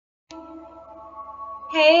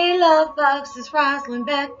Hey love bugs, it's Roslynn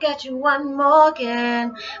back at you one more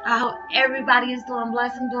again. I hope everybody is doing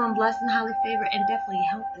blessed. I'm doing blessed and highly favored, and definitely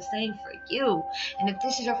hope the same for you. And if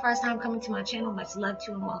this is your first time coming to my channel, much love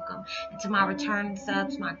to you and welcome. And to my returning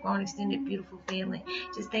subs, my grown extended beautiful family,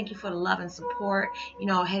 just thank you for the love and support,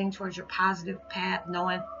 heading towards your positive path,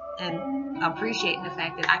 knowing and appreciating the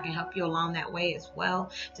fact that I can help you along that way as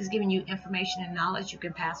well. Just giving you information and knowledge you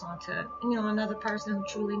can pass on to, another person who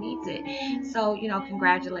truly needs it. So,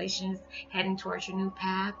 congratulations, heading towards your new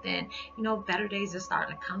path, and, better days are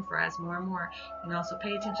starting to come for us more and more, so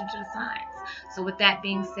pay attention to the signs. So with that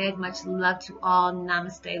being said, much love to all.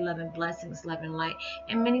 Namaste, love and blessings, love and light,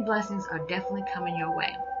 and many blessings are definitely coming your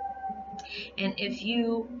way. And if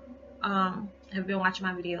you have been watching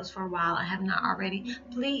my videos for a while and have not already,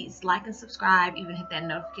 please like and subscribe, even hit that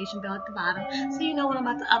notification bell at the bottom so you know when I'm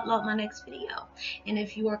about to upload my next video. And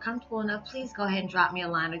if you are comfortable enough, please go ahead and drop me a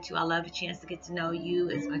line or two. I love the chance to get to know you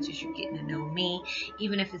as much as you're getting to know me,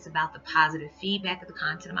 even if it's about the positive feedback of the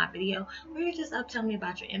content of my video, or you're just up telling me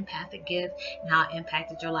about your empathic gift and how it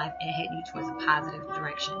impacted your life and heading you towards a positive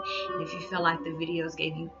direction. And if you feel like the videos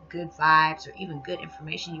gave you good vibes or even good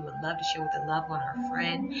information you would love to share with a loved one or a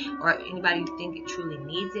friend or anybody you think it truly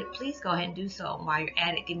needs it, please go ahead and do so. And while you're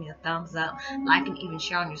at it, give me a thumbs up, like, and even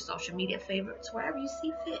share on your social media favorites wherever you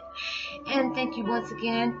see fit. And thank you once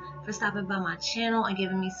again for stopping by my channel and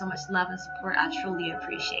giving me so much love and support. I truly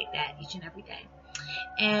appreciate that each and every day.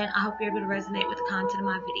 And I hope you're able to resonate with the content of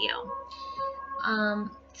my video.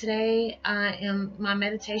 Today my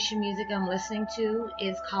meditation music I'm listening to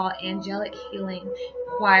is called Angelic Healing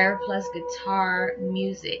Choir plus Guitar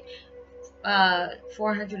Music,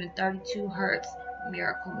 432 hertz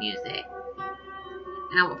miracle music.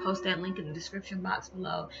 And I will post that link in the description box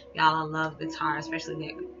below. Y'all, I love guitar, especially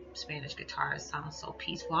that Spanish guitar. It sounds so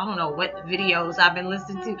peaceful. I don't know what videos I've been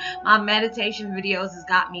listening to. My meditation videos has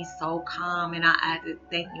got me so calm, and I had to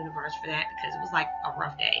thank the universe for that because it was like a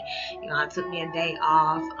rough day. It took me a day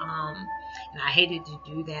off, and I hated to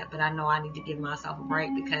do that, but I know I need to give myself a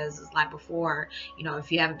break because it's like before,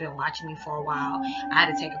 if you haven't been watching me for a while, I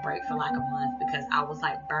had to take a break for like a month because I was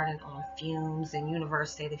like burning on fumes, and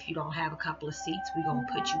universe said if you don't have a couple of seats, we're gonna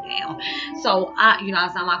put you down. So I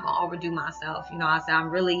said I'm not gonna overdo myself. I said I'm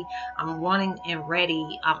running and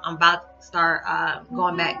ready. I'm about to start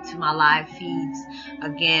going back to my live feeds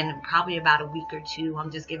again, probably about a week or two. I'm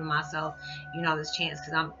just giving myself, this chance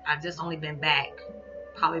because I've just only been back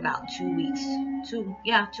probably about 2 weeks, 2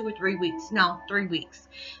 or 3 weeks, no, 3 weeks.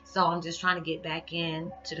 So I'm just trying to get back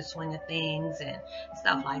in to the swing of things and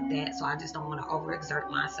stuff like that. So I just don't want to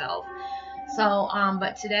overexert myself. So,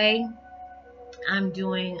 but today I'm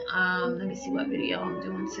doing, let me see what video I'm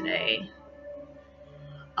doing today.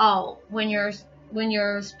 Oh, when your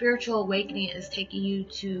spiritual awakening is taking you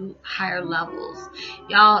to higher levels.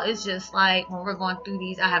 Y'all, it's just like when we're going through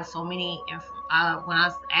these, I have so many when I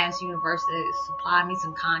asked universe to supply me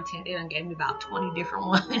some content, they done gave me about 20 different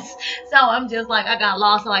ones. So I'm just like, I got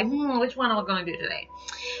lost. I'm like, which one am I going to do today?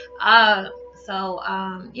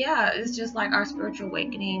 Yeah, it's just like our spiritual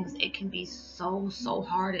awakenings. It can be so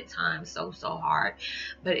hard at times, so hard.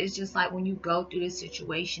 But it's just like when you go through this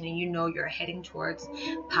situation and you're heading towards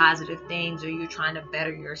positive things, or you're trying to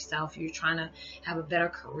better yourself, you're trying to have a better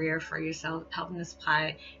career for yourself, helping to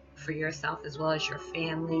supply for yourself as well as your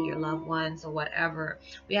family, your loved ones, or whatever.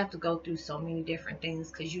 We have to go through so many different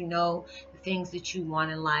things because the things that you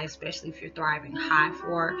want in life, especially if you're thriving high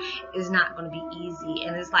for, is not going to be easy.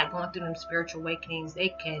 And it's like going through them spiritual awakenings. They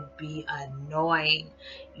can be annoying,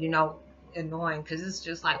 because it's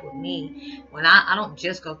just like with me, when I don't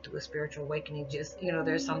just go through a spiritual awakening, just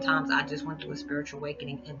there's sometimes I just went through a spiritual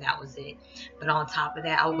awakening and that was it. But on top of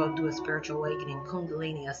that, I'll go through a spiritual awakening,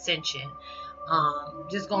 Kundalini ascension,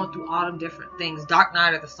 just going through all them different things, dark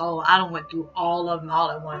night of the soul. I done went through all of them all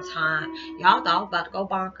at one time. Y'all thought I was about to go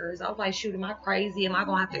bonkers. I was like, shoot, am I crazy? Am I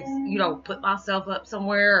gonna have to put myself up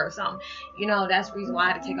somewhere or something? That's the reason why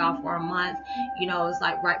I had to take off for a month. It's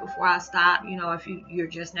like right before I stopped, if you're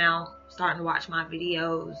just now starting to watch my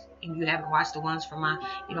videos and you haven't watched the ones from my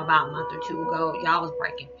about a month or two ago, y'all was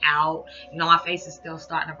breaking out. My face is still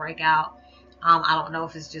starting to break out. I don't know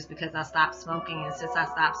if it's just because I stopped smoking, and since I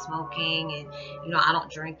stopped smoking, and I don't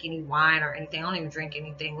drink any wine or anything. I don't even drink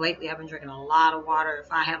anything lately. I've been drinking a lot of water.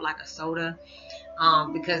 If I have like a soda,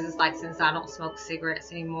 because it's like since I don't smoke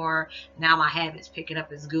cigarettes anymore, now my habits picking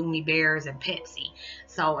up is gummy bears and Pepsi.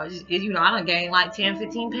 So I done gained like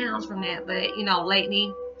 10-15 pounds from that. But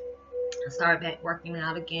lately I started back working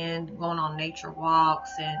out again, going on nature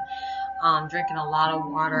walks, and drinking a lot of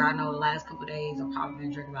water. I know the last couple of days I've probably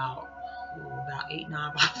been drinking about about 8,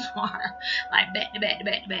 9 bottles of water, like back to back to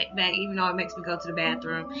back to back to back. Even though it makes me go to the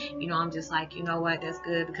bathroom, you know, I'm just like, you know what, that's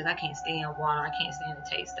good because I can't stand water. I can't stand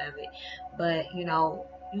the taste of it. But you know,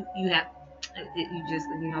 you have. You just,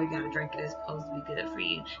 you know, you gotta drink it. It's supposed to be good for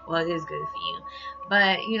you. Well, it is good for you.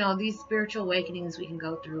 But you know, these spiritual awakenings we can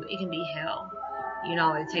go through, it can be hell. You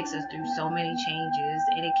know, it takes us through so many changes,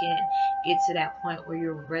 and it can get to that point where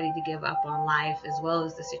you're ready to give up on life as well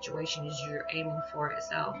as the situation as you're aiming for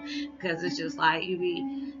itself. Because it's just like you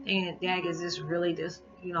be thinking, dag, is this really this,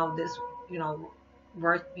 you know,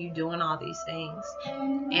 worth you doing all these things?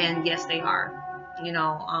 And yes, they are. You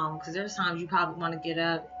know, because there's times you probably want to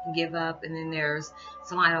give up, and then there's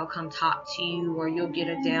somebody that'll come talk to you, or you'll get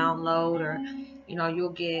a download, or you know, you'll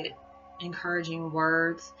get encouraging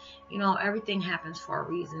words. You know, everything happens for a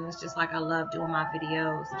reason. It's just like I love doing my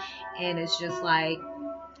videos, and it's just like,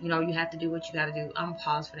 you know, you have to do what you got to do. I'm gonna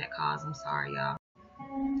pause for that cause. I'm sorry, y'all.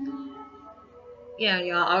 Yeah,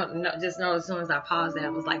 y'all, just know as soon as I paused that,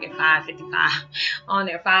 it was like at 5:55 on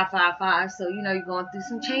there, 5:55. So, you know, you're going through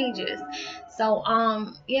some changes. So,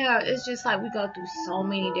 yeah, it's just like we go through so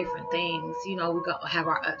many different things. You know, we have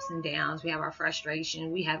our ups and downs. We have our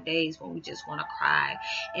frustration. We have days when we just want to cry.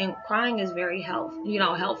 And crying is very helpful,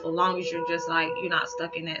 as long as you're just like, you're not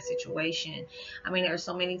stuck in that situation. I mean, there's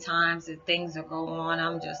so many times that things are going on.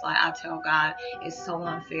 I'm just like, I tell God, it's so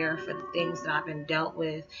unfair for the things that I've been dealt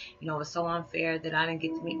with. You know, it's so unfair that I didn't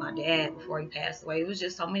get to meet my dad before he passed away. It was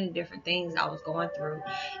just so many different things I was going through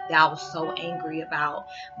that I was so angry about.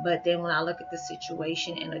 But then when I look at the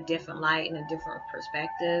situation in a different light, in a different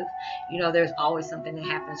perspective, you know, there's always something that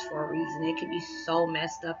happens for a reason. It can be so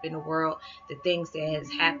messed up in the world, the things that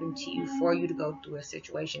has happened to you for you to go through a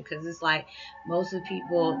situation. Because it's like most of the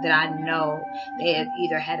people that I know, they have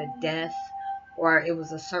either had a death or it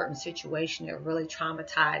was a certain situation that really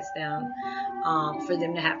traumatized them, for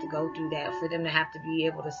them to have to go through that, for them to have to be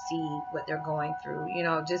able to see what they're going through. You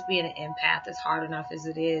know, just being an empath is hard enough as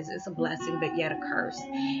it is. It's a blessing, but yet a curse.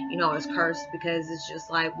 You know, it's cursed because it's just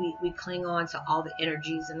like we cling on to all the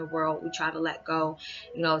energies in the world. We try to let go.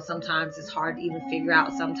 You know, sometimes it's hard to even figure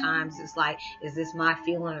out. Sometimes it's like, is this my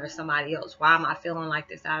feeling or somebody else? Why am I feeling like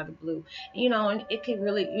this out of the blue? You know, and it can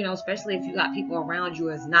really, you know, especially if you got people around you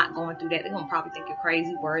that's not going through that, they're going to probably think you're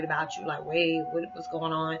crazy, worried about you, like, wait, what's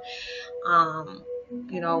going on?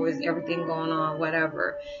 You know, is everything going on?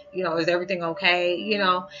 Whatever, you know, is everything okay? You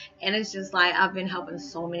know, and it's just like I've been helping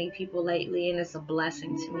so many people lately, and it's a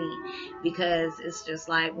blessing to me because it's just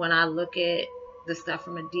like when I look at the stuff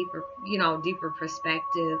from a deeper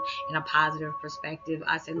perspective and a positive perspective,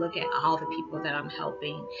 I say, look at all the people that I'm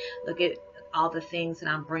helping, look at all the things that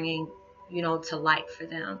I'm bringing, you know, to light for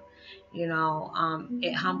them. You know,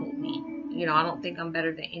 it humbled me. You know, I don't think I'm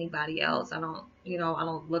better than anybody else. I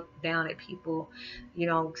don't look down at people, you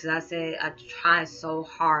know, because I said I try so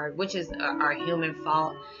hard, which is our human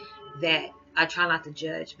fault, that I try not to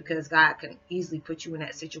judge, because God can easily put you in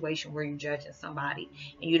that situation where you're judging somebody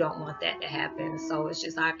and you don't want that to happen. So it's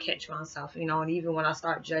just, I catch myself, you know, and even when I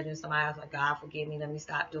start judging somebody, I was like, God, forgive me. Let me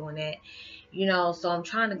stop doing that. You know, so I'm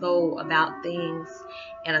trying to go about things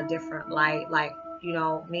in a different light. Like, you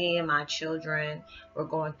know, me and my children, we're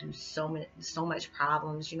going through so much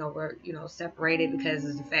problems. You know, we're, you know, separated because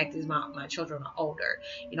the fact is my children are older.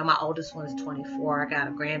 You know, my oldest one is 24. I got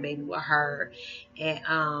a grandbaby with her.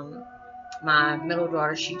 And my middle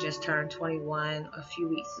daughter, she just turned 21 a few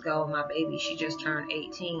weeks ago. My baby, she just turned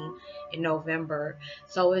 18 in November.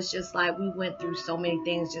 So it's just like we went through so many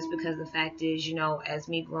things, just because the fact is, you know, as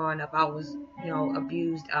me growing up, I was, you know,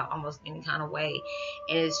 abused almost any kind of way.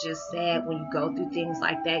 And it's just sad when you go through things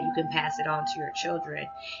like that, you can pass it on to your children.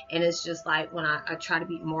 And it's just like when I try to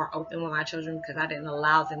be more open with my children, because I didn't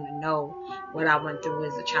allow them to know what I went through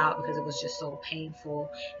as a child, because it was just so painful.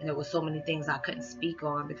 And there was so many things I couldn't speak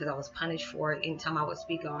on because I was punished for it anytime I would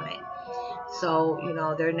speak on it. So, you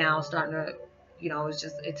know, they're now starting to, you know,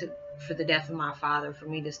 it took for the death of my father for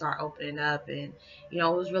me to start opening up. And, you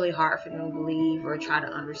know, it was really hard for them to believe or try to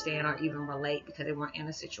understand or even relate, because they weren't in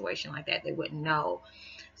a situation like that. They wouldn't know.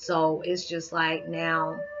 So it's just like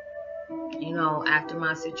now, you know, after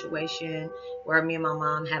my situation where me and my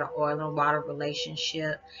mom had an oil and water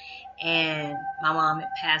relationship, and my mom had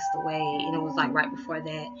passed away, and it was like right before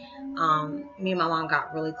that, me and my mom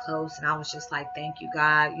got really close, and I was just like, thank you,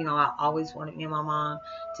 God. You know, I always wanted me and my mom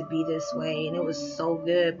to be this way, and it was so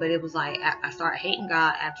good. But it was like I started hating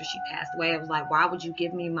God after she passed away. I was like, why would you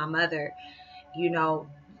give me my mother? You know,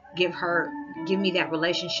 give me that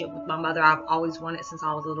relationship with my mother I've always wanted since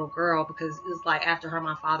I was a little girl, because it was like after her and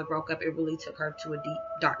my father broke up, it really took her to a deep,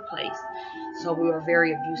 dark place. So we were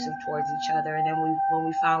very abusive towards each other. And then when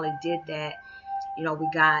we finally did that, you know, we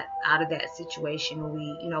got out of that situation.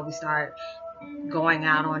 We started going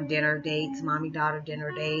out on dinner dates, mommy-daughter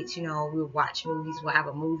dinner dates. You know, we'll watch movies. We'll have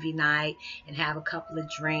a movie night and have a couple of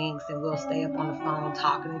drinks, and we'll stay up on the phone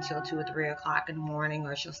talking until 2 or 3 o'clock in the morning,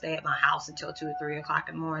 or she'll stay at my house until 2 or 3 o'clock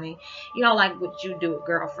in the morning. You know, like what you do with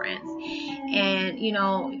girlfriends. And, you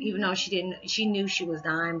know, even though she knew she was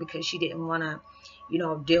dying because she didn't want to, you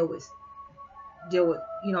know, deal with, you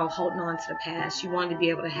know, holding on to the past. She wanted to be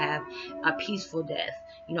able to have a peaceful death,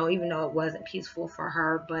 you know, even though it wasn't peaceful for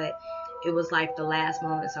her, but it was like the last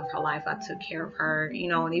moments of her life. I took care of her, you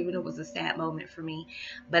know, and even it was a sad moment for me,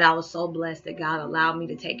 but I was so blessed that God allowed me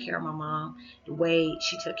to take care of my mom the way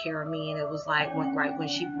she took care of me. And it was like right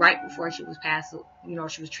before she was passing, you know,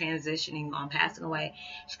 she was transitioning on passing away,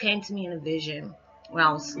 she came to me in a vision when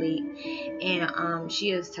I was asleep, and she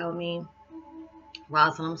has told me,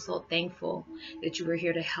 Roslynn, I'm so thankful that you were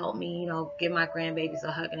here to help me, you know, give my grandbabies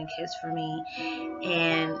a hug and a kiss for me.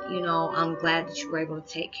 And, you know, I'm glad that you were able to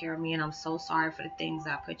take care of me, and I'm so sorry for the things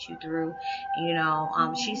I put you through. You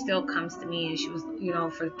know, she still comes to me, and she was, you know,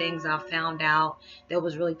 for the things I found out that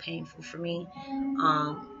was really painful for me.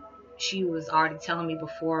 She was already telling me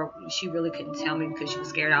before. She really couldn't tell me because she was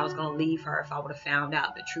scared I was going to leave her if I would have found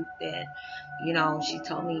out the truth then. You know, she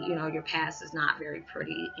told me, you know, your past is not very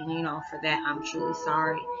pretty, and, you know, for that, I'm truly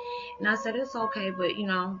sorry. And I said, it's okay, but, you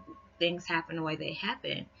know, things happen the way they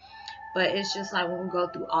happen. But it's just like when we go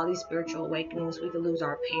through all these spiritual awakenings, we can lose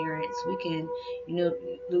our parents, we can, you know,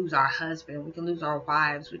 lose our husband, we can lose our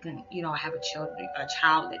wives, we can, you know, have a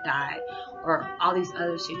child that died, or all these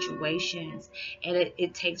other situations. And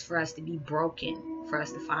it takes for us to be broken for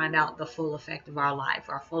us to find out the full effect of our life,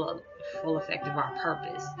 our full effect of our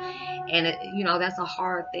purpose. And you know, that's a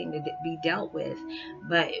hard thing to be dealt with.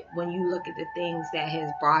 But when you look at the things that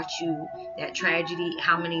has brought you that tragedy,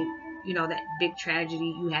 how many, you know, that big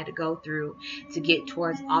tragedy you had to go through to get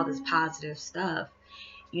towards all this positive stuff,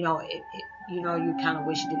 you know, you know, you kind of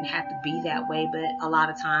wish it didn't have to be that way. But a lot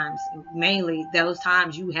of times, mainly those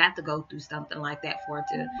times, you have to go through something like that for it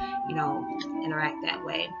to, you know, interact that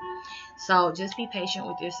way. So just be patient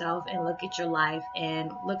with yourself and look at your life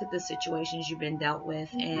and look at the situations you've been dealt with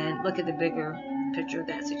and look at the bigger picture of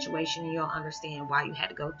that situation, and you'll understand why you had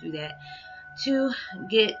to go through that to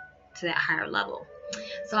get to that higher level.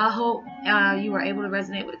 So I hope you were able to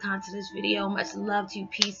resonate with the content of this video. Much love to you.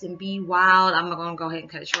 Peace and be wild. I'm going to go ahead and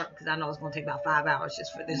cut it short because I know it's going to take about 5 hours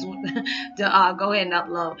just for this one to go ahead and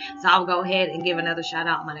upload. So I'll go ahead and give another shout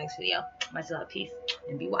out in my next video. Much love, peace,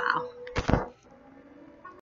 and be wild.